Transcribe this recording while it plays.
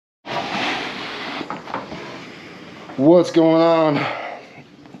What's going on?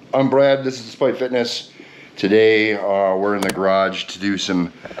 I'm Brad. This is Despite Fitness. Today we're in the garage to do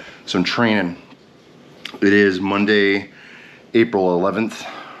some training. It is Monday, April 11th.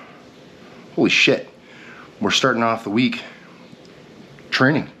 Holy shit! We're starting off the week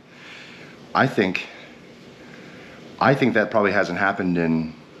training. I think that probably hasn't happened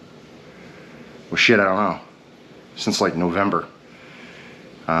in, well, shit, I don't know, since like November.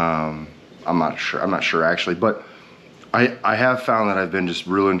 I'm not sure actually, but I have found that I've been just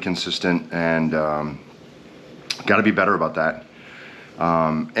real inconsistent, and got to be better about that.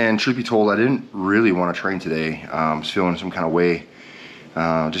 And truth be told, I didn't really want to train today. I was feeling some kind of way,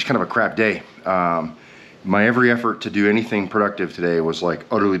 just kind of a crap day. My every effort to do anything productive today was like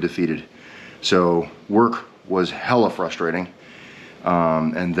utterly defeated. So work was hella frustrating,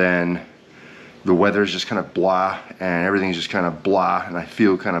 and then the weather's just kind of blah, and everything's just kind of blah, and I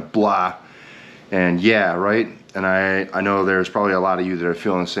feel kind of blah. And yeah, right? And I know there's probably a lot of you that are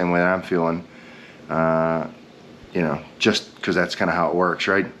feeling the same way that I'm feeling, you know, just because that's kind of how it works,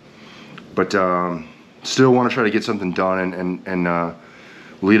 right? But still want to try to get something done and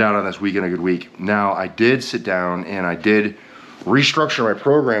lead out on this weekend a good week. Now, I did sit down and I did restructure my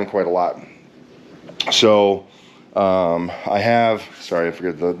program quite a lot. So I have, sorry, I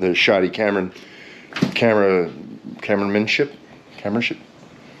forget the shoddy cameramanship.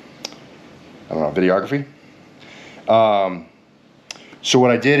 I don't know, videography. So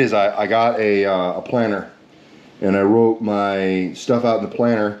what I did is I got a planner, and I wrote my stuff out in the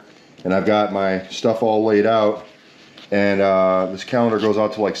planner, and I've got my stuff all laid out, and this calendar goes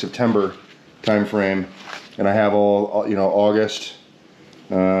out to like September time frame, and I have all you know, August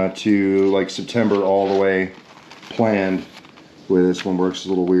to like September all the way planned. The way this one works is a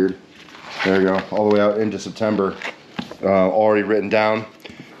little weird. There we go, all the way out into September, already written down.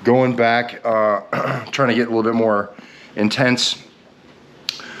 Going back, trying to get a little bit more intense.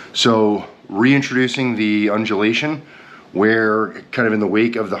 So reintroducing the undulation, where kind of in the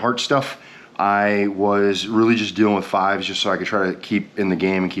wake of the heart stuff, I was really just dealing with fives just so I could try to keep in the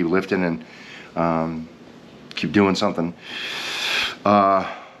game and keep lifting and keep doing something. The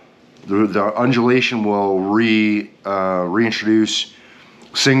undulation will reintroduce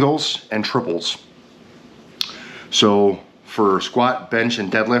singles and triples. So for squat, bench,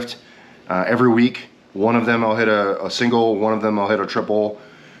 and deadlift, every week, one of them I'll hit a single, one of them I'll hit a triple,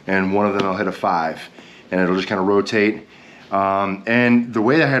 and one of them I'll hit a five. And it'll just kind of rotate. And the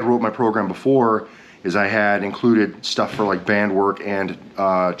way that I had wrote my program before is I had included stuff for like band work and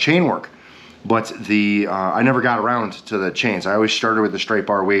chain work. But I never got around to the chains. I always started with the straight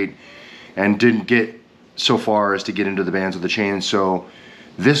bar weight and didn't get so far as to get into the bands with the chains. So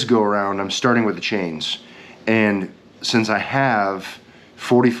this go around, I'm starting with the chains. And since I have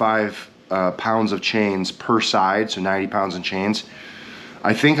 45 pounds of chains per side, so 90 pounds in chains,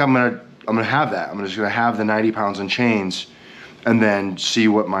 I think I'm gonna have that. I'm just gonna have the 90 pounds in chains, and then see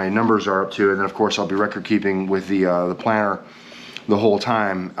what my numbers are up to. And then of course I'll be record keeping with the planner the whole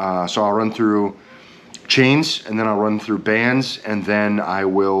time. So I'll run through chains, and then I'll run through bands, and then I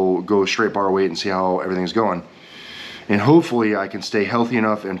will go straight bar weight and see how everything's going. And hopefully I can stay healthy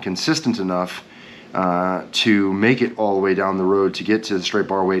enough and consistent enough to make it all the way down the road to get to the straight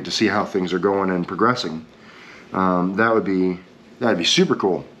bar weight to see how things are going and progressing. That'd be super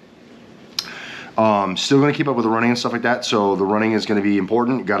cool. Still gonna keep up with the running and stuff like that. So the running is gonna be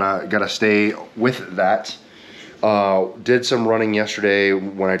important. Gotta stay with that. Did some running yesterday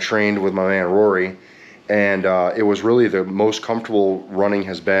when I trained with my man Rory, and it was really the most comfortable running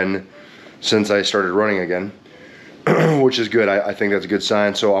has been since I started running again, which is good. I think that's a good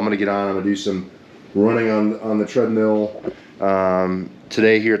sign. So I'm gonna get on. I'm gonna do some running on the treadmill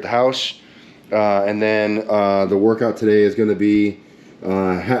today here at the house, and then the workout today is going to be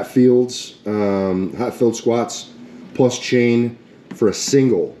Hatfield squats plus chain for a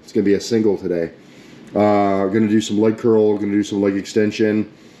single. It's going to be a single today. Going to do some leg curl, going to do some leg extension.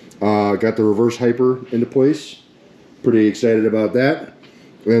 Got the reverse hyper into place. Pretty excited about that.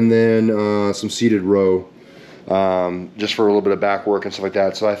 And then some seated row, just for a little bit of back work and stuff like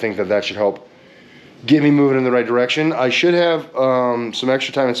that. So I think that should help get me moving in the right direction. I should have some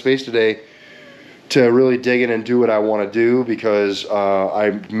extra time and space today to really dig in and do what I want to do, because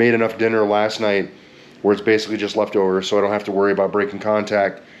I made enough dinner last night where it's basically just leftovers, so I don't have to worry about breaking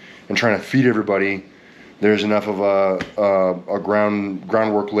contact and trying to feed everybody. There's enough of a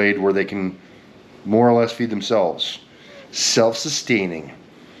groundwork laid where they can more or less feed themselves. Self-sustaining.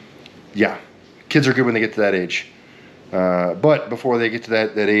 Yeah, kids are good when they get to that age. But before they get to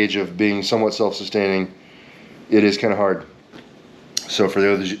that age of being somewhat self-sustaining, it is kind of hard. So for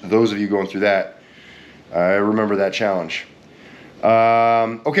those of you going through that, I remember that challenge.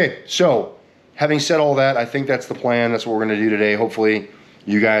 Okay, so having said all that, I think that's the plan. That's what we're going to do today. Hopefully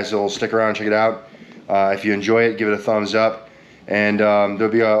you guys will stick around and check it out. If you enjoy it, give it a thumbs up. And there'll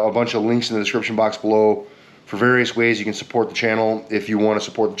be a bunch of links in the description box below for various ways you can support the channel if you want to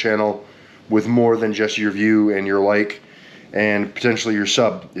support the channel with more than just your view and your like, and potentially your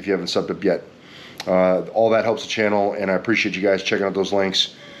sub if you haven't subbed up yet. All that helps the channel, and I appreciate you guys checking out those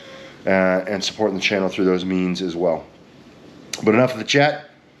links and supporting the channel through those means as well. But enough of the chat.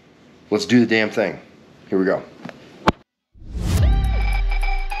 Let's do the damn thing. Here we go.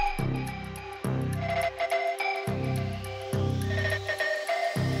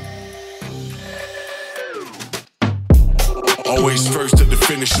 Always first at the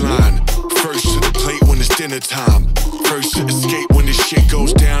finish line. First to the plate when it's dinner time. First to escape when this shit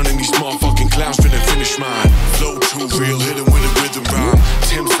goes down and these motherfucking clowns finna finish mine. Flow too real, hit it with a rhythm rhyme.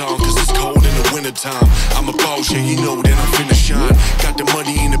 Tim's on cause it's cold in the winter time. I'm a boss, yeah you know that I'm finna shine. Got the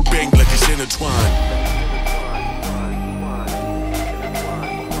money in the bank like it's intertwined.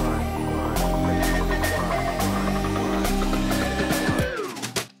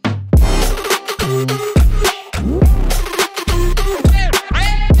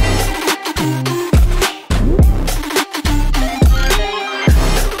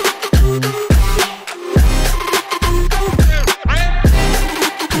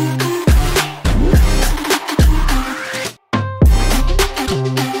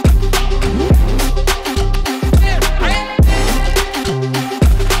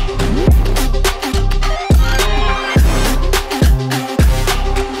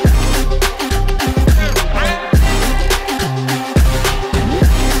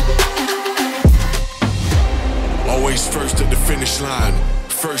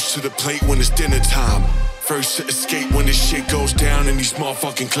 First to the plate when it's dinner time. First to escape when this shit goes down and these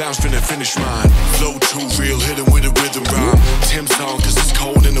motherfucking clowns finna finish mine. Flow too real, hit it with a rhythm rhyme. Tim's on cause it's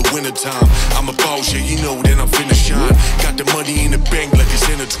cold in the winter time. I'm a boss, yeah you know that I'm finna shine. Got the money in the bank like it's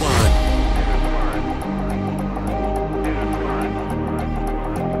intertwined.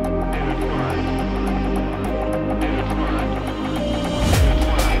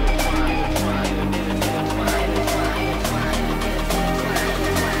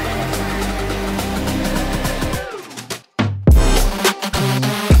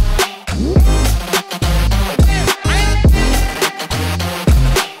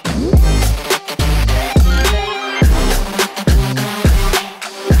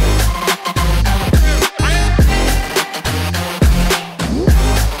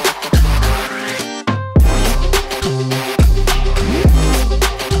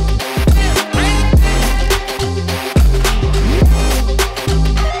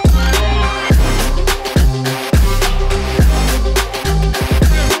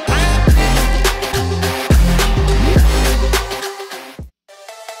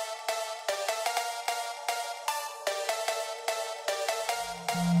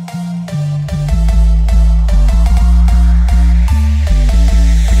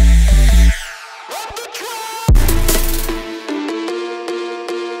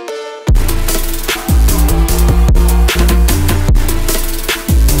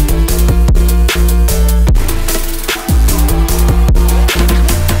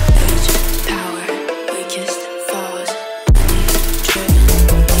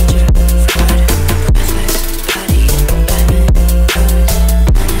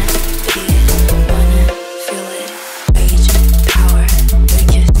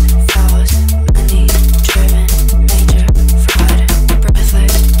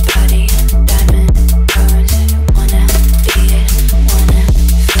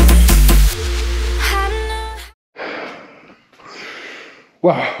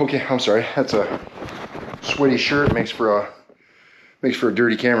 Wow, okay, I'm sorry. That's a sweaty shirt, makes for a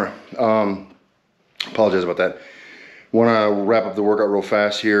dirty camera. Apologize about that. Want to wrap up the workout real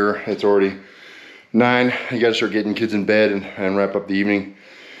fast here. It's already 9. You got to start getting kids in bed and wrap up the evening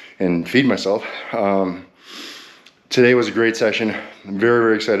and feed myself. Today was a great session. I'm very,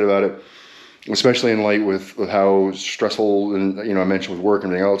 very excited about it, especially in light with how stressful, and I mentioned with work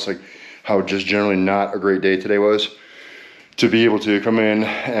and everything else, like how just generally not a great day today was. To be able to come in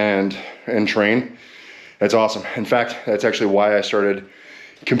and train, that's awesome. In fact, that's actually why I started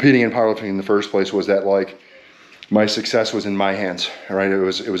competing in powerlifting in the first place, was that like my success was in my hands, right? It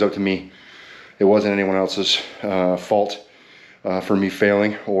was up to me. It wasn't anyone else's fault for me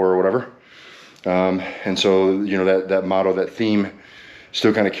failing or whatever. And so, that motto, that theme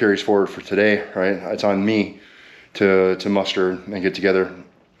still kind of carries forward for today, right? It's on me to muster and get together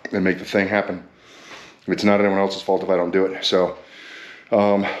and make the thing happen. It's not anyone else's fault if I don't do it. So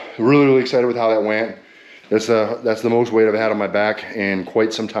really, really excited with how that went. That's the most weight I've had on my back in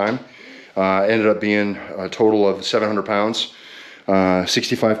quite some time. Ended up being a total of 700 pounds,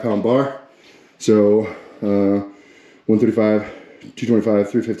 65-pound bar. So 135, 225,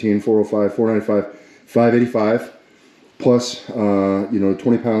 315, 405, 495, 585, plus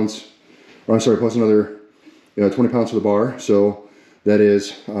 20 pounds. Or I'm sorry, plus another 20 pounds for the bar. So that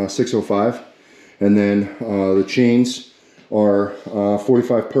is 605. And then the chains are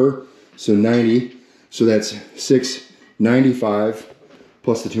 45 per, so 90. So that's 695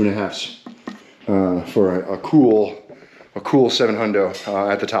 plus the 2.5s for a cool 700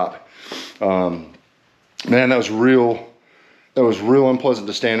 at the top. Man, that was real unpleasant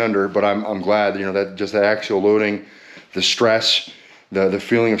to stand under, but I'm glad, that just the axial loading, the stress, the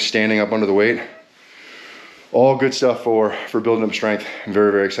feeling of standing up under the weight, all good stuff for building up strength. I'm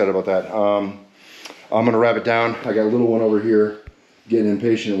very, very excited about that. I'm gonna wrap it down. I got a little one over here getting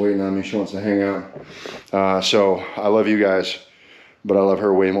impatient and waiting on me. She wants to hang out. So I love you guys, but I love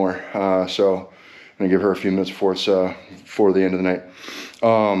her way more. So I'm gonna give her a few minutes before the end of the night.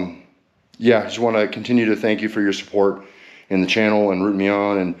 Yeah, just want to continue to thank you for your support in the channel and rooting me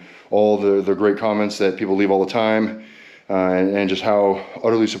on, and all the great comments that people leave all the time, and just how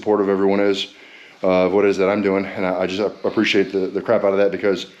utterly supportive everyone is of what it is that I'm doing. And I just appreciate the crap out of that,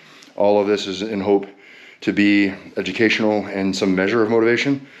 because all of this is in hope to be educational and some measure of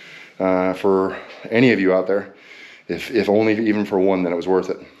motivation for any of you out there. If only even for one, then it was worth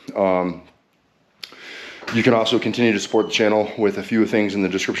it. You can also continue to support the channel with a few things in the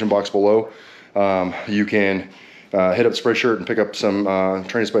description box below. You can hit up Spreadshirt and pick up some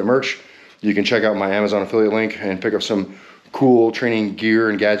Training Despite merch. You can check out my Amazon affiliate link and pick up some cool training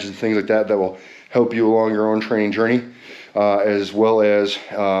gear and gadgets and things like that will help you along your own training journey, as well as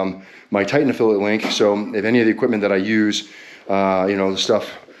my Titan affiliate link. So if any of the equipment that I use, the stuff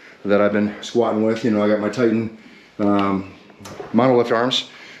that I've been squatting with, I got my Titan monolift arms.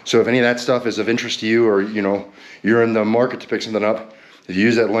 So if any of that stuff is of interest to you, or you're in the market to pick something up, if you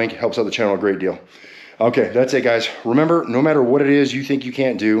use that link, it helps out the channel a great deal. Okay, that's it, guys. Remember, no matter what it is you think you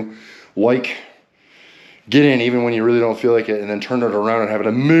can't do, get in even when you really don't feel like it, and then turn it around and have an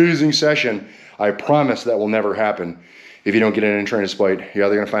amazing session. I promise that will never happen if you don't get in and train despite. You're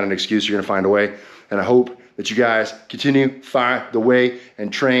either gonna find an excuse, you're gonna find a way. And I hope that you guys continue, find the way,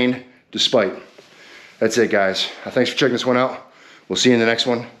 and train despite. That's it, guys. Thanks for checking this one out. We'll see you in the next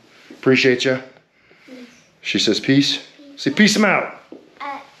one. Appreciate you. Peace. She says peace. Say peace, I'm out.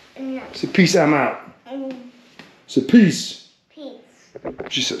 No. Say peace, I'm out. Say peace. Peace.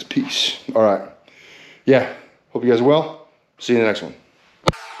 She says peace. All right. Yeah. Hope you guys are well. See you in the next one.